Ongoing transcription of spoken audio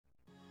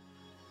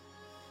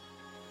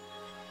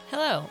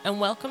Hello, and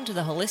welcome to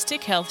the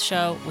Holistic Health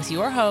Show with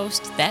your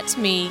host, that's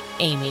me,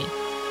 Amy.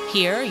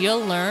 Here,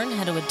 you'll learn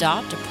how to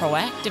adopt a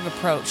proactive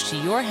approach to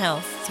your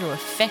health through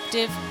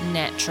effective,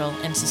 natural,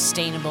 and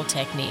sustainable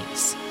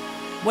techniques.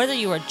 Whether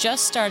you are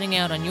just starting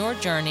out on your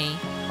journey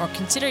or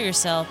consider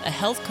yourself a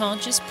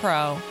health-conscious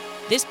pro,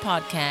 this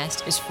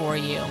podcast is for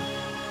you.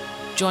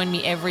 Join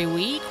me every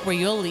week where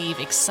you'll leave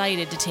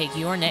excited to take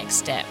your next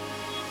step.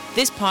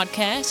 This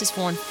podcast is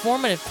for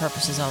informative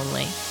purposes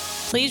only.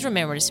 Please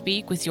remember to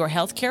speak with your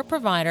healthcare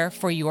provider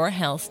for your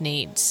health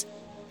needs.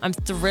 I'm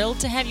thrilled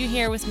to have you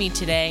here with me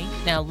today.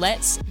 Now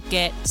let's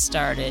get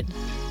started.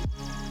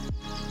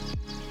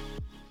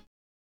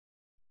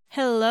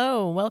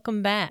 Hello,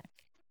 welcome back.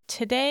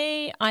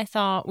 Today I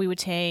thought we would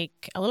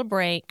take a little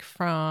break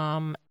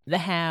from the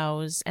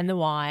hows and the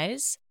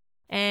whys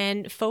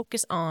and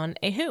focus on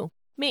a who,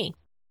 me.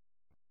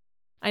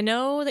 I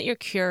know that you're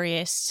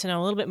curious to know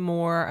a little bit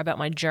more about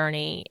my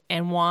journey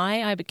and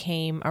why I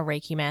became a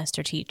Reiki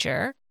master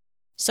teacher.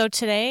 So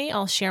today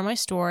I'll share my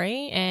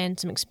story and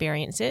some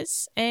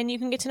experiences, and you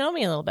can get to know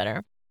me a little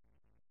better.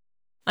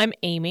 I'm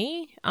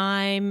Amy.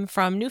 I'm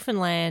from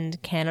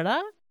Newfoundland,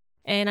 Canada,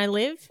 and I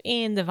live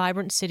in the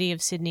vibrant city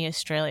of Sydney,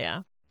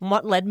 Australia.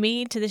 What led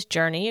me to this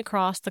journey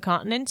across the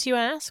continents, you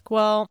ask?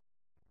 Well,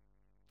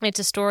 it's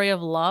a story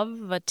of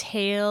love, a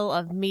tale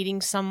of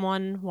meeting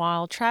someone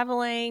while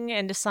traveling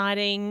and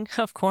deciding,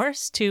 of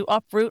course, to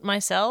uproot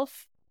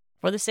myself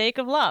for the sake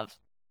of love.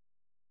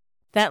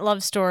 That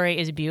love story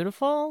is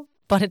beautiful,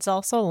 but it's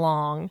also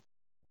long.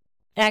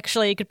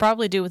 Actually, it could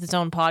probably do with its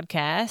own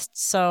podcast,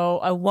 so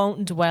I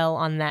won't dwell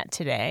on that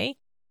today.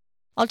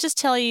 I'll just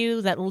tell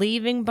you that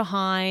leaving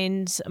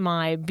behind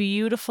my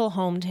beautiful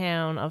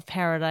hometown of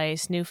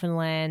Paradise,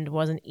 Newfoundland,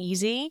 wasn't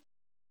easy.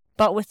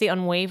 But with the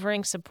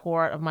unwavering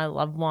support of my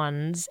loved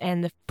ones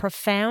and the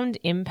profound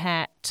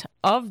impact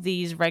of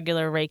these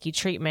regular Reiki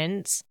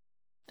treatments,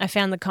 I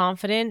found the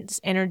confidence,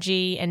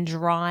 energy, and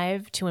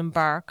drive to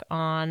embark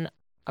on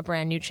a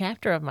brand new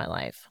chapter of my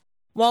life.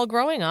 While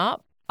growing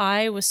up,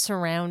 I was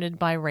surrounded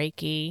by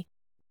Reiki,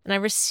 and I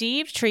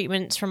received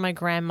treatments from my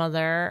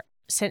grandmother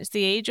since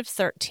the age of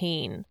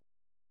 13.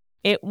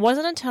 It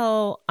wasn't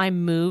until I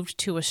moved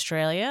to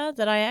Australia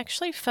that I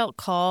actually felt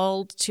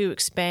called to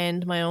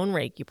expand my own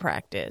Reiki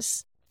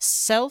practice.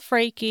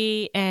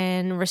 Self-Reiki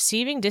and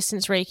receiving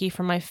distance Reiki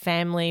from my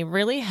family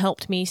really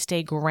helped me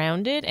stay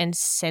grounded and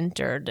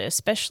centered,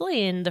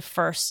 especially in the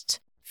first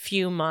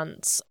few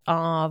months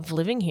of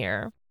living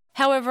here.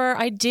 However,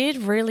 I did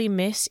really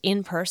miss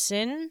in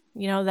person,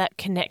 that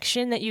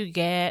connection that you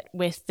get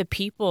with the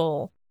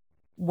people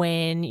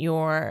when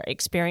you're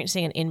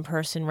experiencing an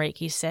in-person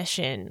Reiki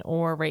session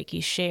or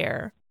Reiki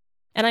share.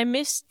 And I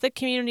missed the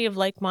community of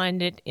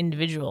like-minded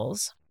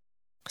individuals.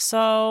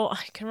 So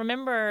I can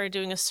remember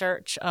doing a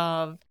search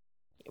of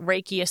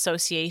Reiki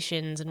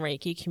associations and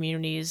Reiki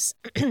communities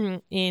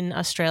in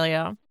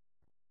Australia.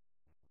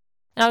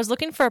 And I was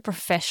looking for a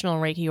professional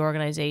Reiki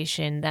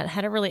organization that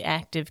had a really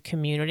active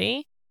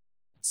community.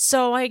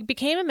 So I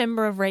became a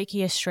member of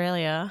Reiki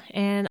Australia,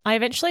 and I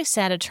eventually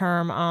sat a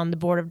term on the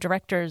board of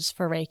directors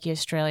for Reiki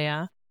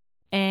Australia.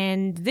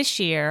 And this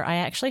year, I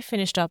actually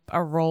finished up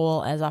a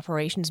role as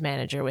operations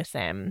manager with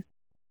them.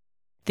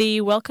 The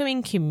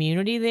welcoming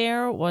community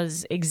there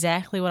was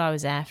exactly what I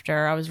was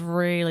after. I was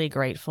really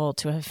grateful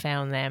to have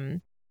found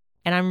them.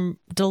 And I'm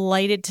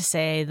delighted to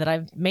say that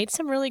I've made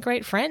some really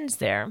great friends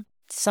there.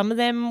 Some of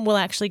them will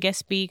actually guest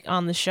speak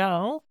on the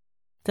show.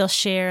 They'll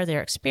share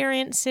their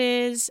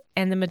experiences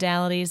and the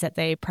modalities that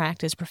they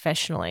practice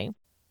professionally.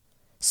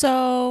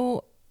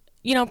 So,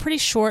 pretty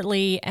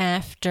shortly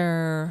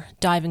after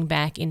diving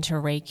back into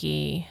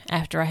Reiki,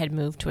 after I had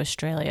moved to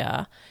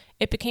Australia,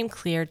 it became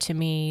clear to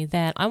me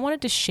that I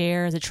wanted to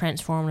share the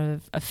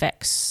transformative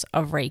effects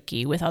of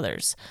Reiki with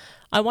others.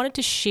 I wanted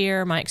to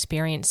share my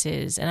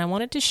experiences, and I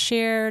wanted to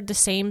share the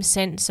same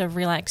sense of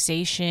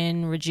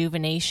relaxation,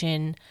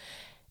 rejuvenation,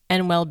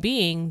 and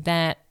well-being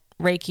that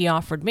Reiki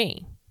offered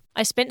me.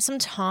 I spent some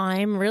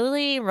time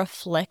really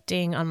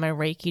reflecting on my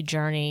Reiki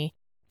journey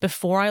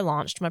before I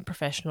launched my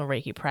professional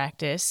Reiki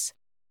practice.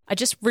 I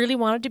just really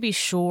wanted to be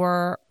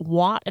sure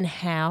what and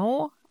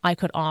how I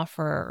could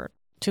offer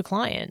to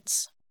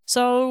clients.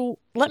 So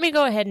let me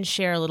go ahead and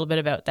share a little bit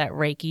about that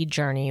Reiki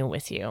journey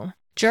with you.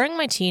 During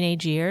my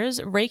teenage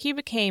years, Reiki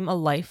became a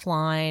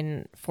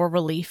lifeline for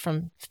relief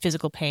from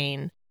physical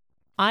pain.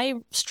 I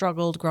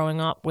struggled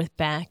growing up with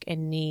back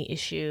and knee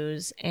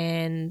issues,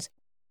 and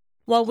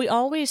while we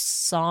always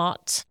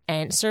sought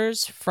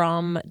answers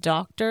from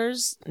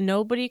doctors,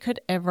 nobody could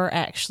ever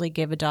actually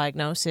give a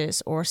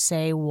diagnosis or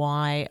say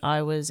why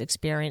I was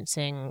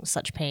experiencing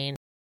such pain.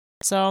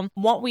 So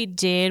what we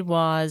did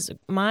was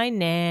my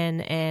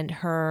nan and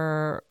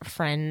her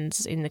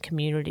friends in the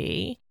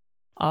community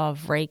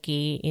of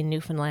Reiki in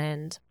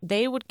Newfoundland,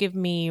 they would give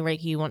me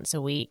Reiki once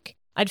a week.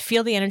 I'd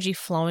feel the energy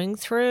flowing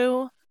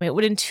through. It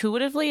would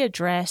intuitively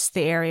address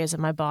the areas of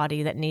my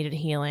body that needed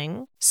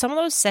healing. Some of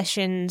those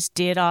sessions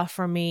did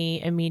offer me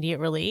immediate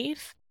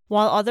relief,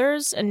 while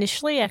others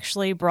initially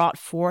actually brought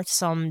forth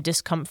some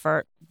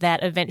discomfort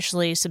that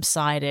eventually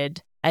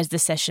subsided as the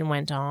session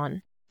went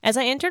on. As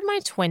I entered my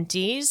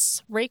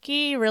 20s,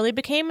 Reiki really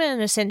became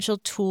an essential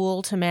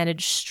tool to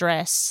manage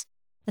stress,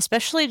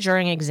 especially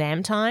during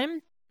exam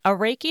time. A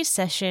Reiki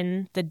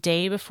session the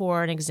day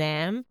before an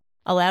exam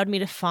allowed me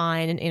to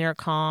find an inner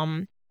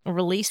calm,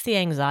 release the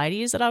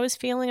anxieties that I was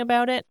feeling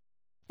about it,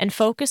 and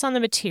focus on the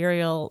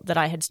material that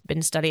I had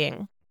been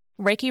studying.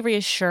 Reiki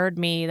reassured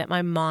me that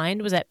my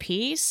mind was at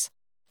peace,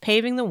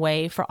 paving the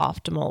way for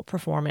optimal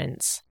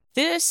performance.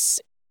 This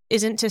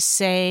isn't to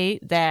say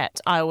that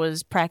I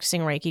was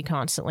practicing Reiki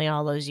constantly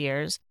all those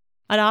years.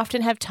 I'd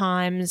often have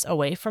times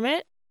away from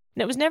it,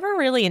 and it was never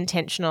really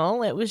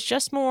intentional. It was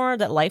just more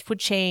that life would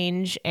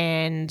change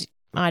and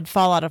I'd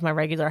fall out of my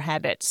regular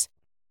habits.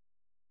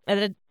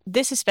 And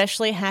this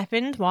especially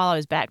happened while I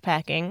was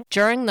backpacking.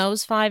 During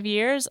those 5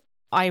 years,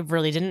 I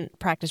really didn't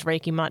practice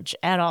Reiki much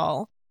at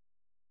all.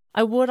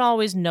 I would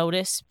always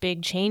notice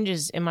big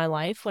changes in my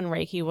life when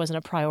Reiki wasn't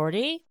a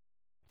priority.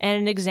 And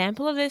an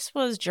example of this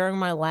was during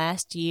my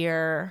last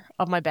year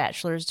of my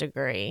bachelor's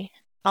degree.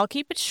 I'll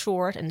keep it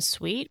short and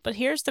sweet, but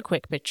here's the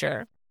quick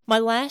picture. My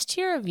last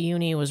year of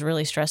uni was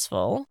really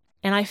stressful,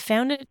 and I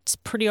found it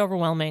pretty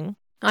overwhelming.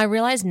 I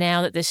realize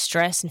now that this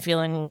stress and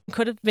feeling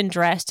could have been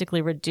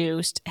drastically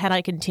reduced had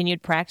I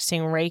continued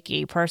practicing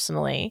Reiki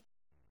personally.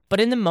 But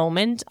in the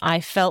moment,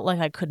 I felt like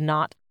I could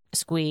not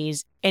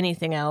squeeze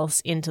anything else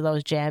into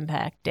those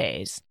jam-packed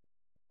days.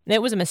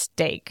 It was a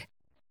mistake.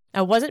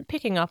 I wasn't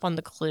picking up on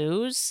the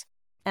clues,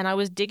 and I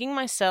was digging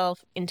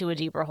myself into a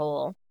deeper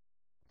hole.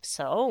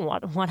 So,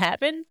 what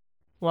happened?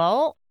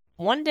 Well,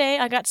 one day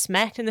I got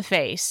smacked in the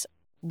face,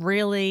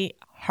 really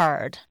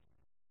hard.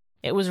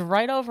 It was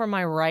right over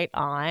my right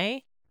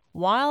eye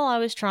while I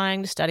was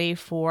trying to study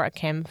for a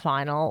chem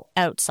final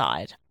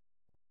outside.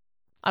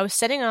 I was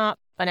setting up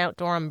an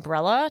outdoor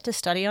umbrella to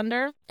study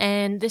under,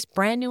 and this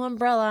brand new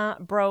umbrella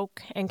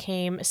broke and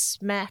came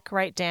smack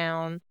right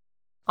down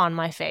on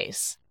my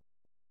face.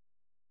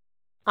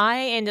 I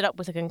ended up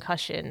with a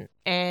concussion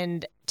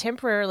and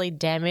temporarily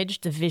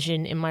damaged the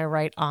vision in my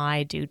right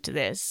eye due to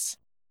this.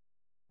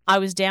 I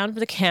was down for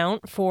the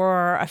count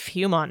for a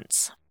few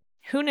months.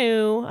 Who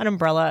knew an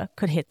umbrella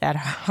could hit that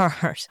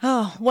hard?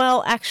 Oh,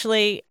 well,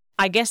 actually,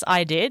 I guess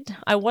I did.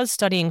 I was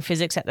studying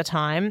physics at the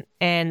time,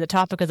 and the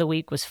topic of the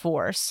week was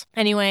force.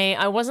 Anyway,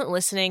 I wasn't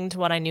listening to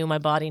what I knew my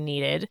body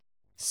needed,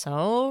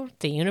 so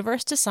the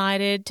universe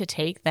decided to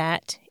take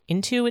that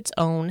into its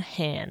own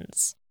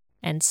hands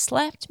and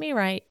slapped me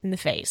right in the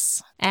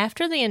face.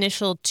 After the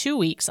initial 2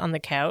 weeks on the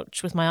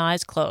couch with my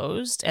eyes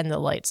closed and the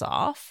lights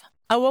off,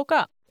 I woke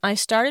up. I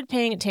started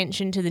paying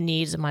attention to the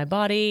needs of my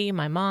body,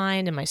 my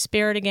mind, and my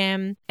spirit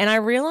again, and I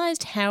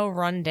realized how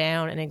run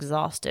down and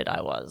exhausted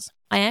I was.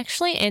 I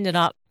actually ended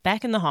up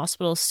back in the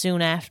hospital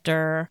soon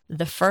after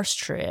the first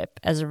trip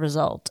as a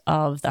result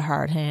of the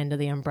hard hand of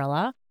the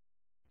umbrella,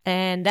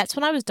 and that's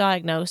when I was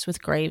diagnosed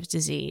with Graves'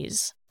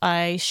 disease.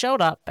 I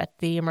showed up at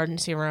the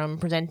emergency room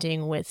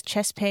presenting with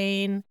chest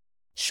pain,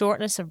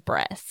 shortness of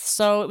breath,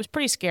 so it was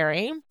pretty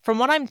scary. From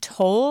what I'm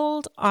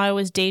told, I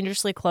was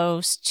dangerously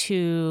close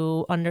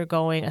to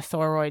undergoing a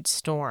thyroid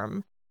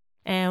storm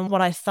and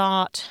what I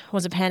thought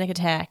was a panic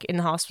attack in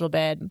the hospital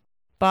bed.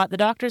 But the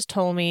doctors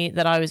told me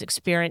that I was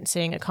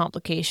experiencing a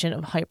complication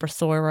of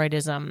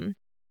hyperthyroidism.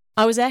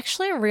 I was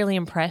actually really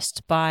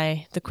impressed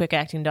by the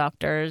quick-acting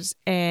doctors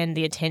and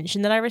the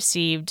attention that I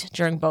received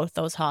during both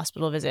those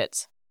hospital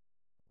visits.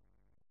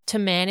 To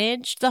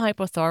manage the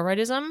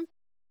hypothyroidism,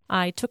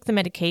 I took the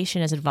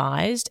medication as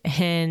advised,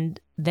 and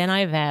then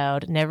I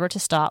vowed never to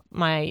stop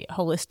my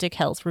holistic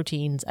health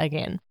routines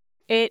again.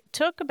 It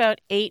took about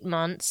 8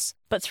 months,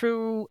 but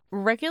through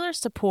regular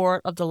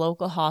support of the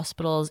local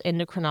hospital's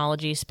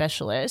endocrinology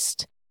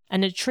specialist, a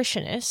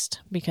nutritionist,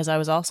 because I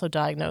was also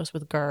diagnosed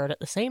with GERD at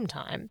the same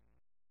time,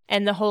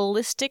 and the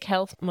holistic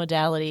health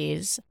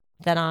modalities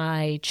that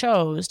I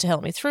chose to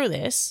help me through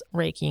this,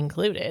 Reiki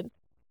included,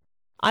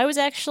 I was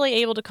actually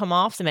able to come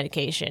off the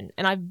medication,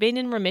 and I've been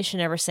in remission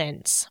ever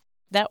since.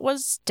 That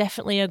was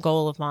definitely a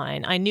goal of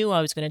mine. I knew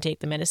I was going to take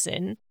the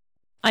medicine.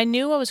 I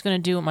knew I was going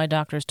to do what my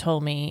doctors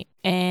told me,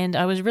 and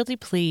I was really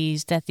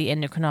pleased that the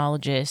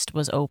endocrinologist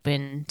was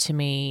open to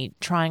me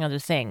trying other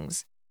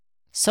things.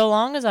 So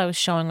long as I was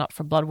showing up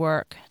for blood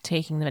work,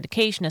 taking the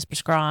medication as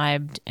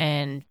prescribed,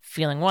 and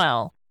feeling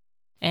well,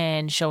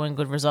 and showing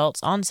good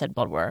results on said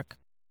blood work.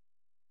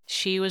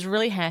 She was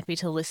really happy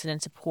to listen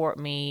and support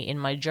me in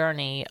my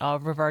journey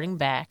of reverting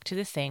back to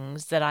the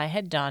things that I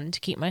had done to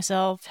keep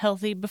myself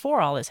healthy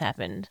before all this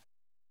happened.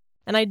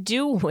 And I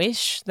do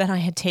wish that I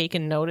had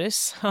taken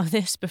notice of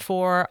this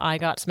before I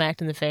got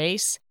smacked in the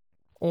face,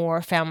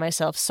 or found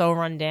myself so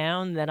run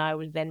down that I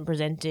was then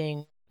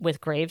presenting with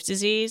Graves'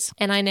 disease.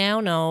 And I now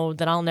know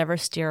that I'll never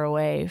steer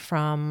away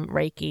from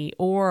Reiki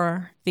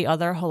or the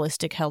other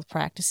holistic health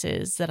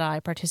practices that I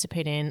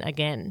participate in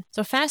again.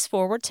 So fast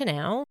forward to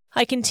now,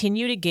 I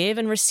continue to give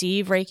and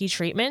receive Reiki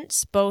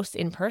treatments, both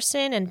in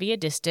person and via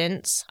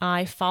distance.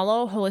 I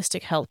follow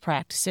holistic health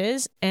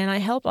practices, and I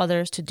help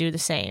others to do the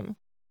same.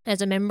 As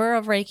a member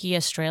of Reiki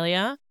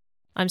Australia,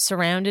 I'm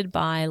surrounded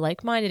by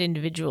like-minded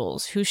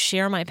individuals who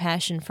share my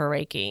passion for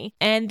Reiki,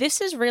 and this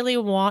is really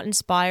what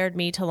inspired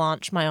me to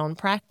launch my own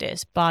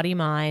practice, Body,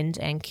 Mind,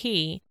 and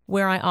Ki,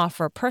 where I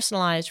offer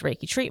personalized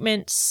Reiki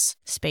treatments,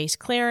 space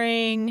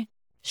clearing,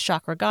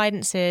 chakra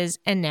guidances,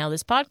 and now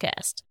this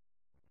podcast.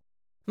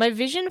 My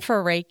vision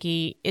for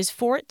Reiki is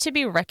for it to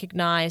be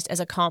recognized as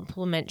a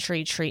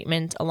complementary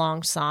treatment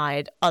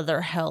alongside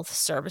other health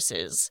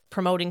services,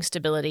 promoting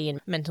stability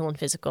in mental and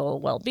physical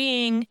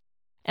well-being,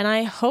 and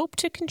I hope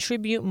to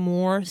contribute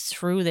more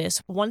through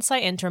this once I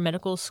enter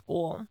medical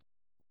school.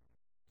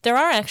 There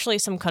are actually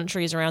some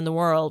countries around the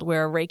world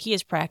where Reiki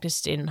is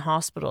practiced in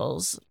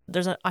hospitals.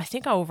 There's, I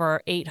think,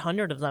 over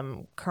 800 of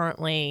them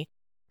currently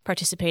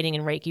participating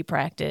in Reiki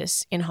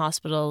practice in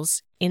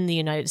hospitals in the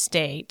United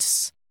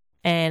States.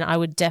 And I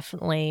would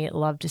definitely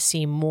love to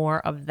see more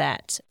of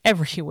that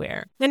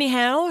everywhere.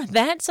 Anyhow,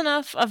 that's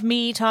enough of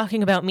me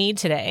talking about me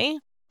today.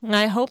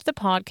 I hope the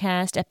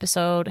podcast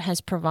episode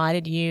has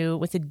provided you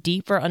with a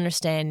deeper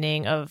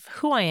understanding of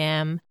who I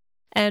am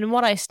and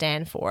what I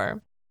stand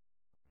for.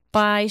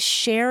 By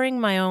sharing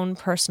my own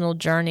personal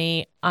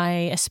journey,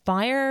 I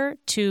aspire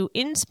to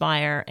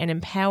inspire and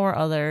empower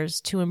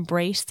others to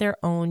embrace their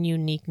own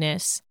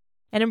uniqueness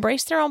and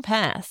embrace their own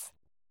path.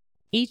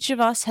 Each of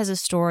us has a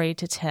story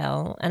to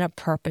tell and a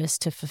purpose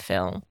to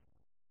fulfill.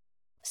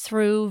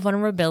 Through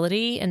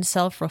vulnerability and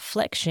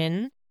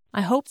self-reflection,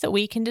 I hope that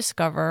we can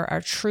discover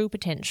our true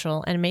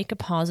potential and make a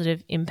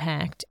positive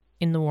impact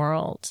in the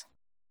world.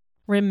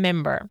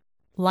 Remember,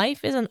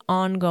 life is an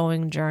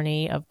ongoing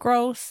journey of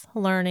growth,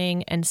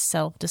 learning, and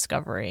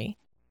self-discovery.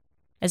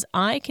 As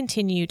I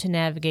continue to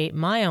navigate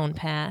my own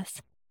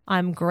path,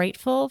 I'm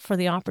grateful for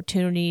the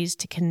opportunities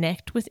to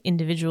connect with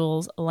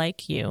individuals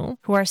like you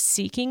who are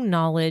seeking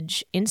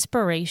knowledge,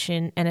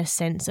 inspiration, and a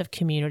sense of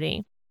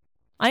community.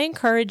 I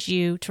encourage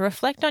you to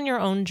reflect on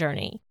your own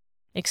journey,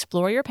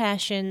 explore your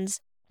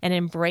passions, and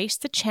embrace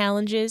the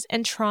challenges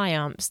and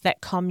triumphs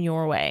that come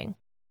your way.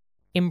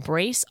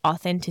 Embrace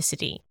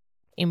authenticity,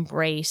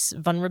 embrace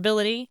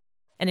vulnerability,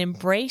 and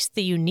embrace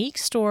the unique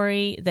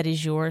story that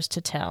is yours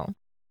to tell.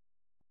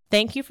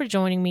 Thank you for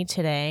joining me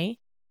today.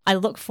 I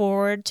look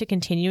forward to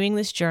continuing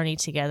this journey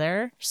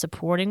together,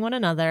 supporting one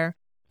another,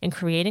 and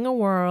creating a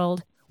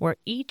world where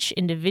each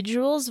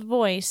individual's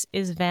voice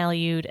is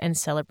valued and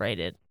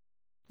celebrated.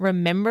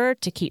 Remember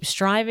to keep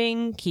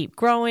striving, keep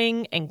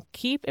growing, and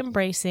keep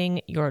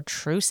embracing your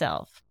true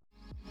self.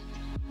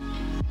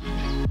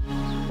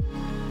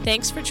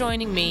 Thanks for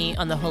joining me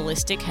on the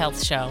Holistic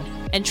Health Show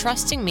and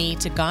trusting me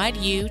to guide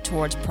you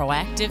towards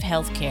proactive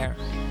healthcare.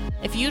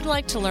 If you'd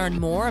like to learn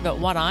more about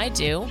what I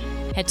do,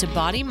 head to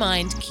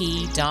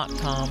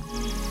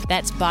bodymindki.com.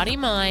 That's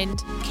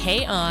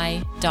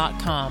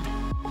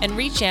bodymindki.com, and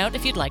reach out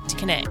if you'd like to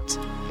connect.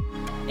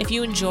 If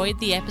you enjoyed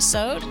the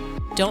episode,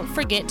 don't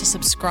forget to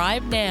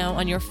subscribe now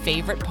on your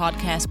favorite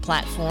podcast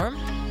platform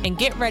and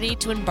get ready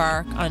to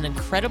embark on an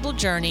incredible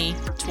journey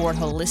toward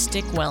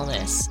holistic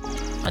wellness.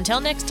 Until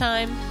next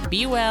time,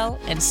 be well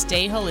and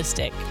stay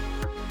holistic.